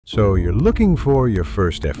So you're looking for your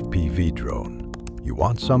first FPV drone. You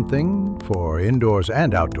want something for indoors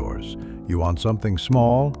and outdoors. You want something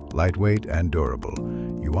small, lightweight, and durable.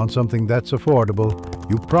 You want something that's affordable.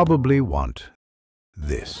 You probably want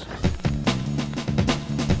this.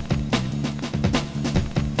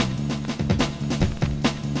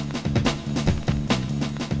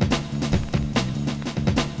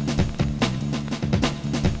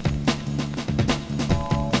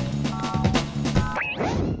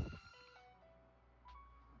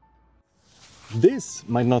 This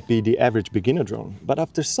might not be the average beginner drone, but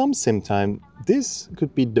after some sim time, this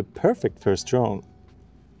could be the perfect first drone.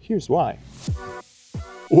 Here's why.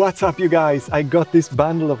 What's up, you guys? I got this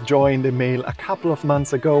bundle of joy in the mail a couple of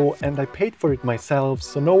months ago and I paid for it myself,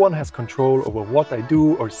 so no one has control over what I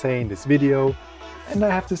do or say in this video. And I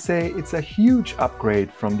have to say, it's a huge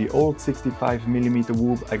upgrade from the old 65mm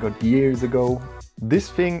Whoop I got years ago.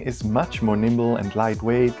 This thing is much more nimble and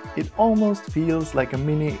lightweight. It almost feels like a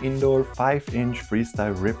mini indoor 5-inch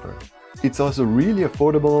freestyle ripper. It's also really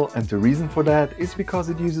affordable, and the reason for that is because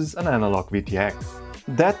it uses an analog VTX.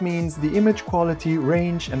 That means the image quality,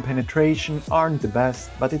 range and penetration aren't the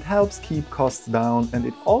best, but it helps keep costs down, and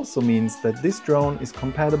it also means that this drone is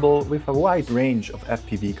compatible with a wide range of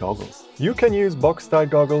FPV goggles. You can use box-style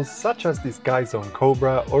goggles such as this Skyzone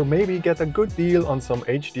Cobra, or maybe get a good deal on some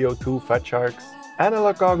HDO2 Fat Sharks.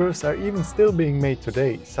 Analog goggles are even still being made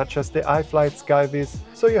today, such as the iFlight Skyvis,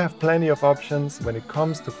 so you have plenty of options when it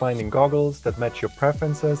comes to finding goggles that match your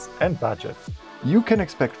preferences and budget. You can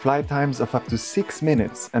expect flight times of up to 6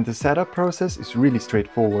 minutes, and the setup process is really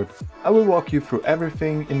straightforward. I will walk you through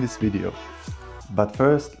everything in this video. But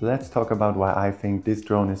first, let's talk about why I think this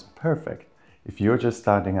drone is perfect if you're just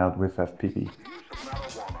starting out with FPV.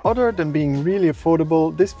 Other than being really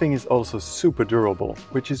affordable, this thing is also super durable,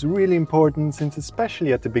 which is really important since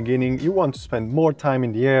especially at the beginning you want to spend more time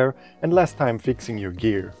in the air and less time fixing your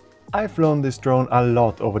gear. I've flown this drone a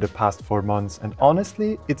lot over the past 4 months and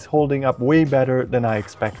honestly, it's holding up way better than I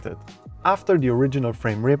expected. After the original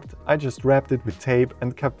frame ripped, I just wrapped it with tape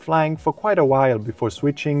and kept flying for quite a while before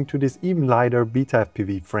switching to this even lighter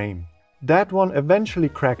BetaFPV frame. That one eventually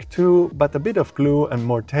cracked too, but a bit of glue and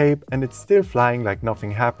more tape and it's still flying like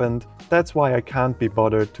nothing happened. That's why I can't be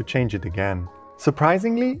bothered to change it again.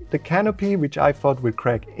 Surprisingly, the canopy, which I thought would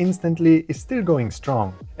crack instantly, is still going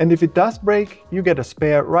strong. And if it does break, you get a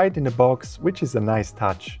spare right in the box, which is a nice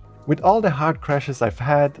touch. With all the hard crashes I've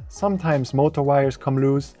had, sometimes motor wires come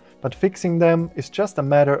loose, but fixing them is just a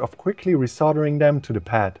matter of quickly resoldering them to the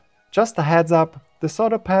pad. Just a heads up, the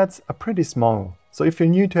solder pads are pretty small. So if you're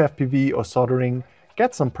new to FPV or soldering,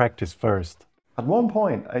 get some practice first. At one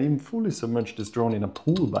point, I even fully submerged this drone in a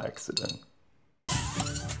pool by accident.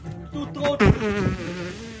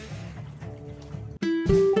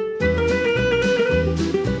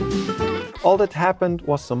 All that happened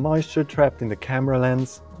was some moisture trapped in the camera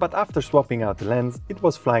lens, but after swapping out the lens, it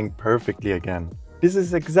was flying perfectly again. This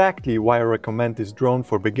is exactly why I recommend this drone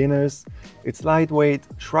for beginners. It's lightweight,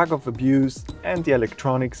 shrug of abuse, and the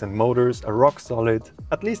electronics and motors are rock solid,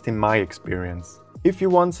 at least in my experience. If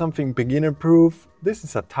you want something beginner-proof, this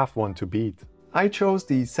is a tough one to beat. I chose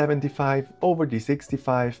the 75 over the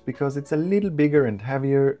 65 because it's a little bigger and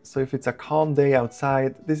heavier, so if it's a calm day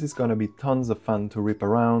outside, this is gonna be tons of fun to rip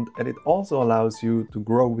around, and it also allows you to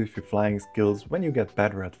grow with your flying skills when you get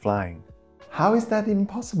better at flying. How is that even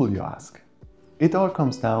possible, you ask? It all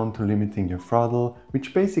comes down to limiting your throttle,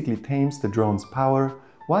 which basically tames the drone's power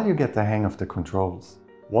while you get the hang of the controls.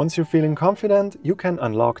 Once you're feeling confident, you can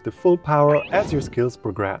unlock the full power as your skills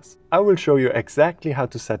progress. I will show you exactly how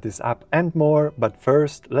to set this up and more, but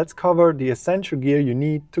first, let's cover the essential gear you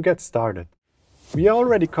need to get started. We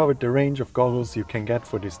already covered the range of goggles you can get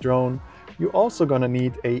for this drone. You're also gonna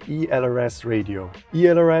need a ELRS radio.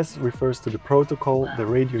 ELRS refers to the protocol the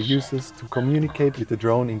radio uses to communicate with the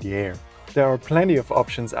drone in the air. There are plenty of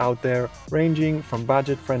options out there, ranging from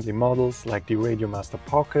budget-friendly models like the Radiomaster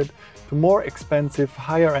Pocket to more expensive,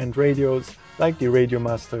 higher-end radios like the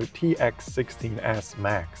Radiomaster TX16S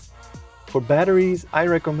Max. For batteries, I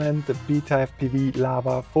recommend the BetaFPV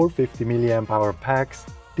Lava 450 mAh packs.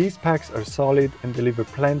 These packs are solid and deliver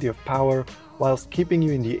plenty of power whilst keeping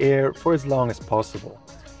you in the air for as long as possible.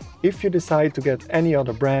 If you decide to get any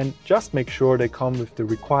other brand, just make sure they come with the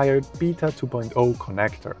required Beta 2.0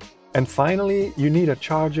 connector. And finally, you need a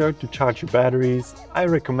charger to charge your batteries. I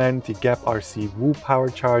recommend the Gap RC Whoop Power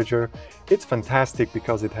Charger. It's fantastic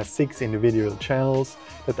because it has 6 individual channels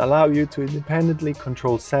that allow you to independently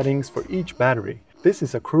control settings for each battery. This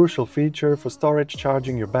is a crucial feature for storage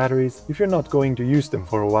charging your batteries if you're not going to use them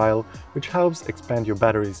for a while, which helps expand your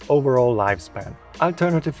battery's overall lifespan.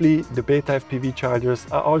 Alternatively, the BetaFPV chargers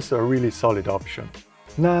are also a really solid option.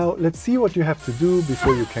 Now, let's see what you have to do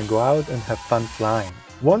before you can go out and have fun flying.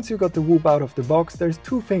 Once you got the Whoop out of the box, there's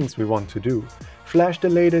two things we want to do. Flash the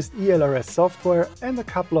latest ELRS software and a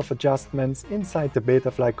couple of adjustments inside the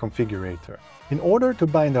Betaflight configurator. In order to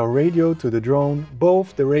bind our radio to the drone,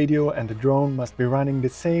 both the radio and the drone must be running the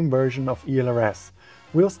same version of ELRS.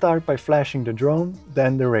 We'll start by flashing the drone,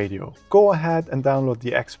 then the radio. Go ahead and download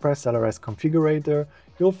the Express LRS configurator.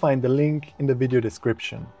 You'll find the link in the video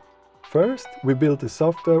description. First, we build the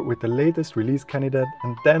software with the latest release candidate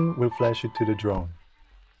and then we'll flash it to the drone.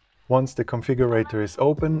 Once the configurator is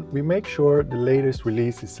open, we make sure the latest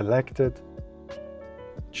release is selected,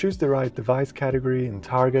 choose the right device category and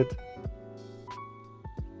target.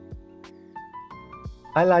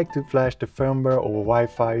 I like to flash the firmware over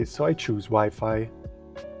Wi-Fi, so I choose Wi-Fi.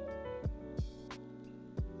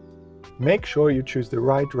 Make sure you choose the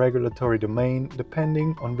right regulatory domain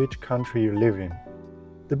depending on which country you live in.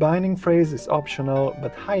 The binding phrase is optional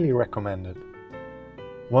but highly recommended.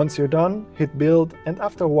 Once you're done, hit build and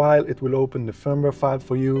after a while it will open the firmware file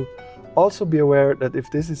for you. Also be aware that if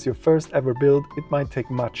this is your first ever build, it might take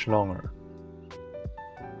much longer.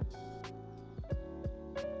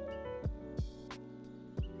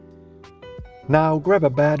 Now grab a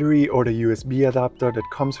battery or the USB adapter that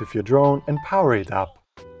comes with your drone and power it up.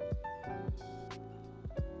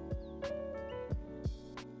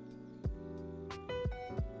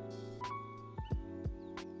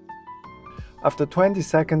 After 20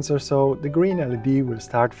 seconds or so, the green LED will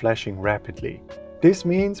start flashing rapidly. This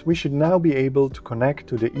means we should now be able to connect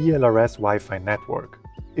to the ELRS Wi-Fi network.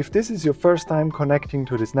 If this is your first time connecting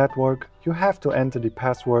to this network, you have to enter the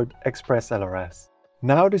password ExpressLRS.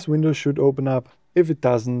 Now this window should open up. If it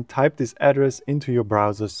doesn't, type this address into your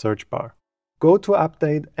browser's search bar. Go to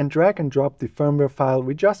Update and drag and drop the firmware file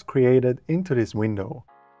we just created into this window.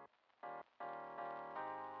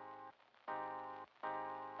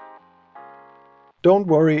 Don't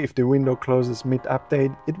worry if the window closes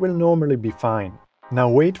mid-update, it will normally be fine. Now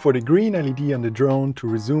wait for the green LED on the drone to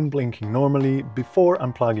resume blinking normally before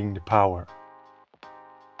unplugging the power.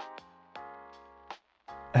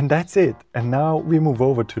 And that's it, and now we move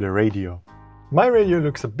over to the radio. My radio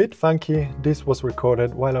looks a bit funky. This was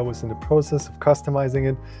recorded while I was in the process of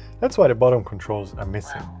customizing it, that's why the bottom controls are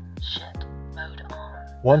missing.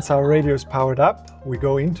 Once our radio is powered up, we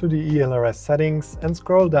go into the ELRS settings and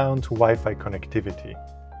scroll down to Wi-Fi connectivity.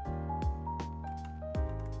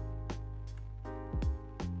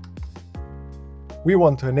 We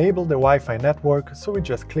want to enable the Wi-Fi network, so we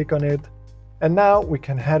just click on it. And now we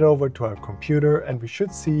can head over to our computer and we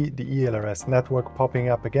should see the ELRS network popping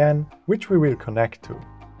up again, which we will connect to.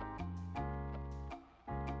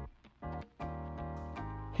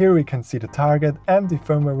 Here we can see the target and the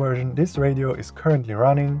firmware version this radio is currently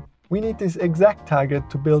running. We need this exact target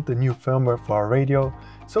to build the new firmware for our radio,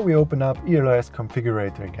 so we open up ELRS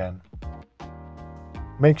configurator again.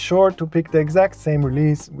 Make sure to pick the exact same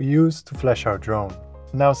release we used to flash our drone.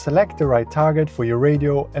 Now select the right target for your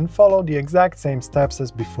radio and follow the exact same steps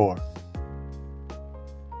as before.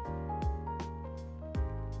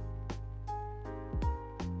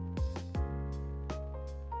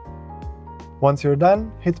 Once you're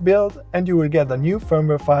done, hit build and you will get a new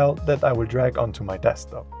firmware file that I will drag onto my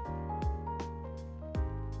desktop.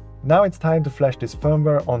 Now it's time to flash this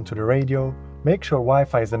firmware onto the radio, make sure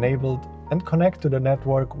Wi-Fi is enabled and connect to the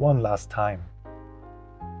network one last time.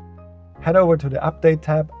 Head over to the Update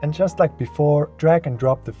tab and just like before, drag and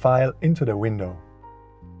drop the file into the window.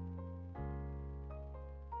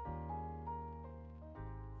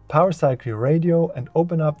 Power cycle your radio and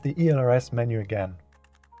open up the ELRS menu again.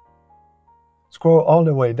 Scroll all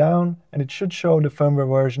the way down and it should show the firmware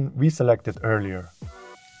version we selected earlier.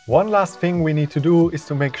 One last thing we need to do is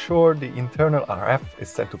to make sure the internal RF is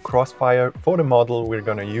set to crossfire for the model we're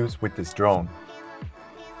gonna use with this drone.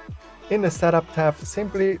 In the Setup tab,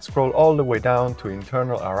 simply scroll all the way down to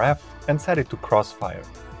Internal RF and set it to crossfire.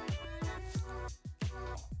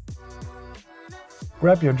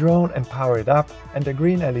 Grab your drone and power it up, and the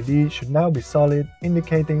green LED should now be solid,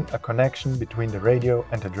 indicating a connection between the radio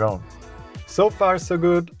and the drone. So far so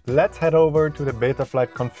good, let's head over to the Betaflight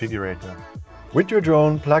configurator. With your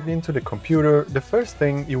drone plugged into the computer, the first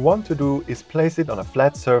thing you want to do is place it on a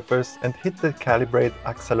flat surface and hit the Calibrate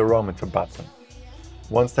Accelerometer button.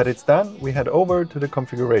 Once that it's done, we head over to the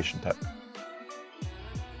Configuration tab.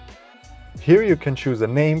 Here you can choose a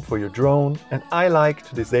name for your drone, and I like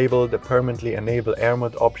to disable the permanently enable air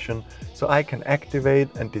mode option so I can activate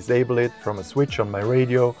and disable it from a switch on my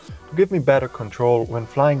radio to give me better control when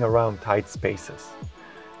flying around tight spaces.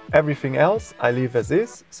 Everything else I leave as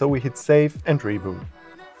is, so we hit save and reboot.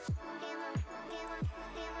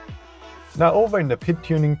 Now over in the pit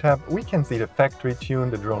tuning tab we can see the factory tune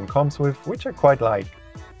the drone comes with, which I quite like.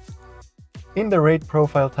 In the rate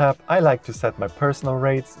profile tab I like to set my personal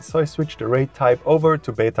rates, so I switch the rate type over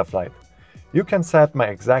to Betaflight. You can set my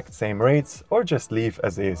exact same rates or just leave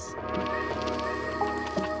as is.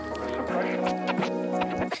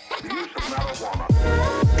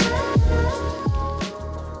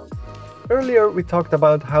 Earlier we talked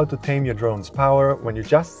about how to tame your drone's power when you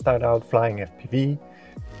just start out flying FPV.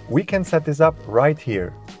 We can set this up right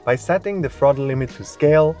here by setting the throttle limit to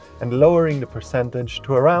scale and lowering the percentage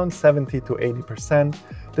to around 70 to 80%.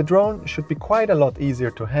 The drone should be quite a lot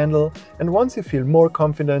easier to handle, and once you feel more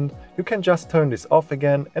confident, you can just turn this off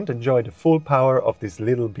again and enjoy the full power of this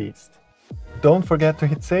little beast. Don't forget to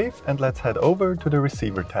hit save, and let's head over to the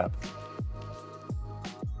receiver tab.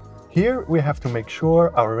 Here we have to make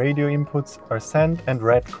sure our radio inputs are sent and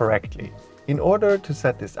read correctly. In order to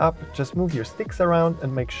set this up, just move your sticks around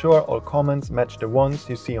and make sure all commands match the ones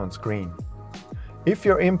you see on screen. If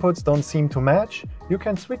your inputs don't seem to match, you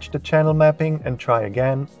can switch the channel mapping and try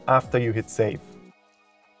again after you hit save.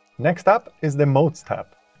 Next up is the Modes tab.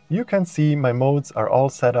 You can see my modes are all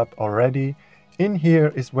set up already. In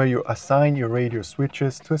here is where you assign your radio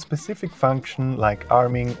switches to a specific function like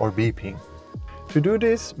arming or beeping. To do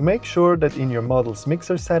this, make sure that in your model's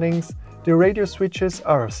mixer settings, the radio switches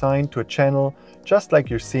are assigned to a channel, just like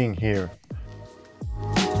you're seeing here.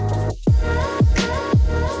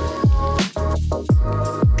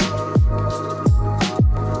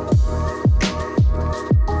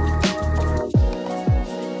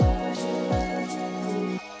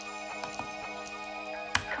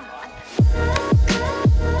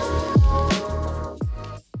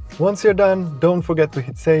 Once you're done, don't forget to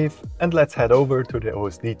hit save, and let's head over to the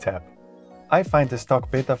OSD tab. I find the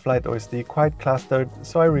stock Betaflight OSD quite clustered,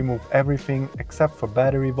 so I remove everything except for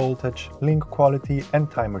battery voltage, link quality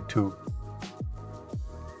and timer 2.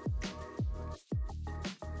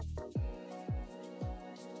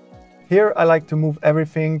 Here I like to move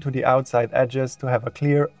everything to the outside edges to have a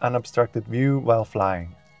clear, unobstructed view while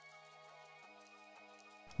flying.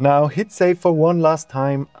 Now hit save for one last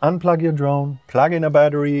time, unplug your drone, plug in a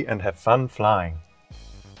battery and have fun flying.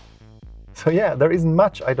 So yeah, there isn't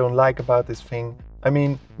much I don't like about this thing. I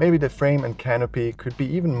mean, maybe the frame and canopy could be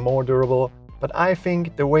even more durable, but I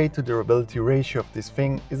think the weight to durability ratio of this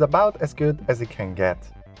thing is about as good as it can get.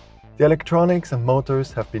 The electronics and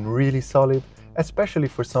motors have been really solid, especially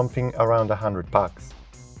for something around $100.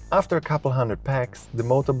 After a couple hundred packs, the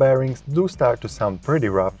motor bearings do start to sound pretty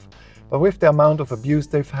rough, but with the amount of abuse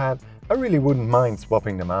they've had, I really wouldn't mind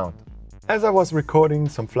swapping them out. As I was recording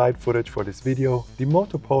some flight footage for this video, the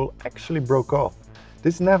motor pole actually broke off.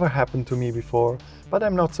 This never happened to me before, but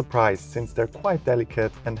I'm not surprised since they're quite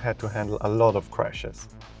delicate and had to handle a lot of crashes.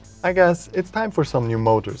 I guess it's time for some new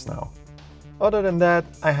motors now. Other than that,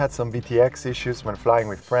 I had some VTX issues when flying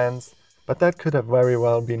with friends, but that could have very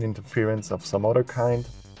well been interference of some other kind.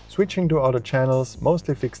 Switching to other channels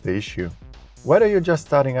mostly fixed the issue. Whether you're just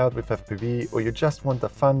starting out with FPV or you just want a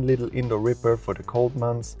fun little indoor ripper for the cold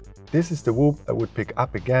months, this is the whoop I would pick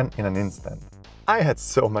up again in an instant. I had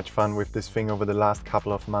so much fun with this thing over the last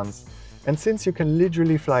couple of months, and since you can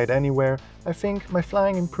literally fly it anywhere, I think my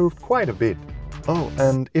flying improved quite a bit. Oh,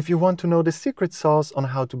 and if you want to know the secret sauce on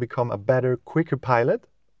how to become a better, quicker pilot,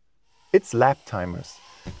 it's lap timers.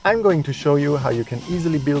 I'm going to show you how you can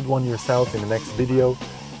easily build one yourself in the next video,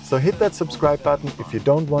 so hit that subscribe button if you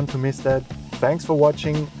don't want to miss that. Thanks for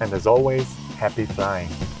watching, and as always, happy flying!